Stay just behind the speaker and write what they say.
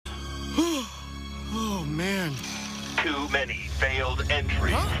many failed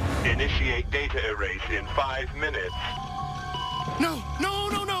entries. Huh? Initiate data erase in 5 minutes. No, no,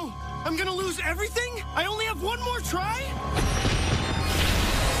 no, no! I'm gonna lose everything? I only have one more try?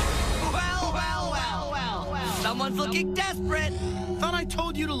 Well. Someone's looking desperate. Thought I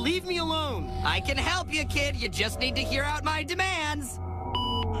told you to leave me alone. I can help you, kid. You just need to hear out my demands.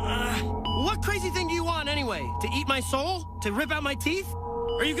 What crazy thing do you want anyway? To eat my soul? To rip out my teeth?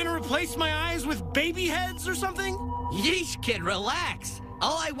 Are you gonna replace my eyes with baby heads or something? Yeesh, kid, relax.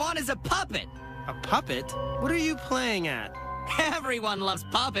 All I want is a puppet. A puppet? What are you playing at? Everyone loves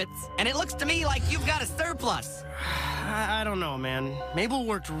puppets, and it looks to me like you've got a surplus. I don't know, man. Mabel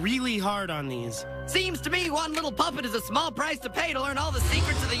worked really hard on these. Seems to me one little puppet is a small price to pay to learn all the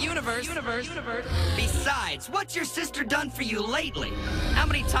secrets of the universe. Besides, what's your sister done for you lately? How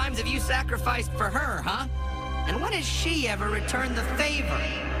many times have you sacrificed for her, huh? And when has she ever returned the favor?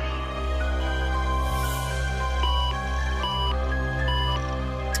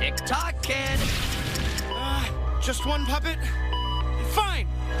 Tick-tock, kid. Just one puppet? Fine!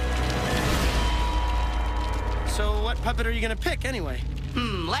 So what puppet are you gonna pick, anyway?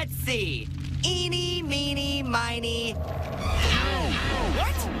 Let's see. Eeny, meeny, miny.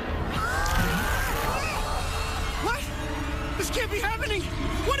 What? What? This can't be happening!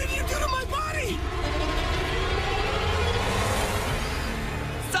 What did you do to my body?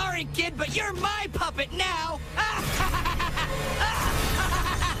 Sorry, kid, but you're my puppet now!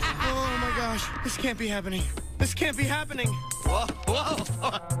 Oh my gosh, this can't be happening. This can't be happening. Whoa.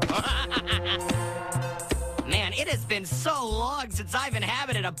 Man, it has been so long since I've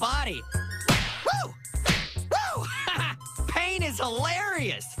inhabited a body. Woo! Pain is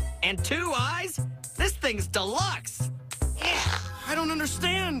hilarious. And 2 eyes? This thing's deluxe. I don't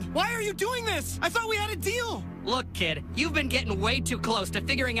understand. Why are you doing this? I thought we had a deal. Look, kid, you've been getting way too close to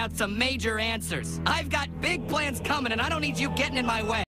figuring out some major answers. I've got big plans coming, and I don't need you getting in my way.